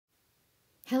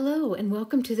Hello and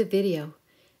welcome to the video.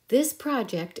 This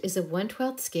project is a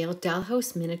 1/12 scale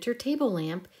Dollhouse Miniature Table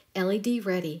Lamp, LED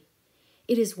ready.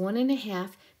 It is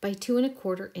 1.5 by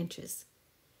 2.25 inches.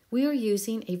 We are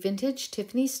using a vintage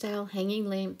Tiffany style hanging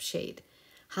lampshade,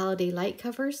 holiday light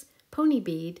covers, pony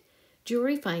bead,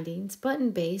 jewelry findings,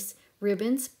 button base,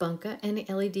 ribbons, bunka, and an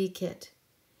LED kit.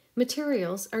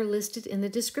 Materials are listed in the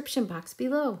description box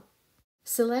below.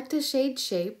 Select a shade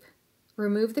shape.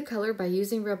 Remove the color by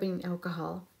using rubbing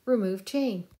alcohol. Remove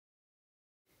chain.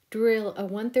 Drill a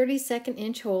 1/32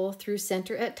 inch hole through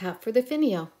center at top for the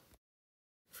finial.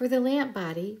 For the lamp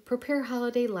body, prepare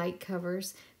holiday light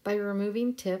covers by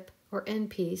removing tip or end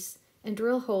piece and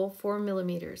drill hole 4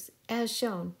 mm, as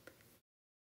shown.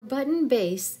 Button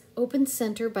base, open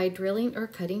center by drilling or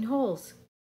cutting holes.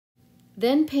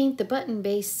 Then paint the button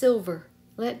base silver.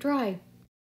 Let dry.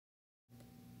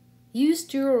 Use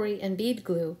jewelry and bead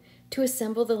glue to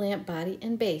assemble the lamp body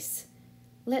and base.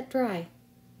 Let dry.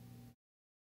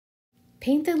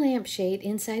 Paint the lampshade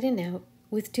inside and out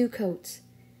with 2 coats,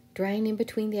 drying in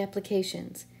between the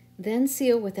applications. Then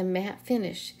seal with a matte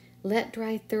finish. Let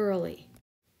dry thoroughly.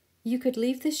 You could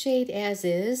leave the shade as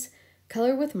is,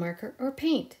 color with marker, or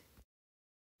paint.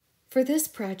 For this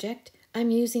project, I'm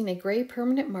using a gray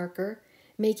permanent marker,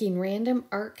 making random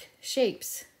arc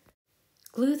shapes.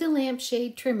 Glue the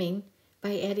lampshade trimming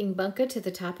by adding bunka to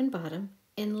the top and bottom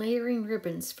and layering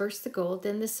ribbons, first the gold,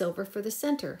 then the silver for the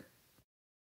center.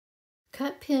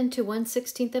 Cut pin to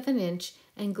 1/16 of an inch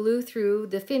and glue through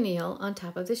the finial on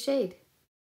top of the shade.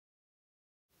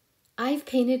 I've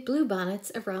painted blue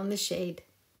bonnets around the shade.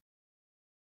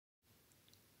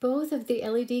 Both of the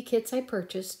LED kits I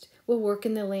purchased will work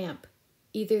in the lamp,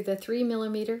 either the 3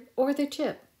 mm or the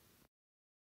chip.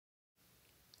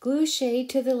 Glue shade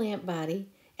to the lamp body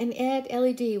and add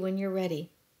LED when you're ready.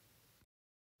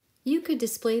 You could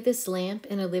display this lamp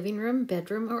in a living room,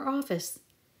 bedroom, or office.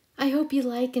 I hope you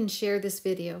like and share this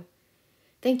video.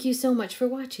 Thank you so much for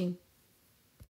watching.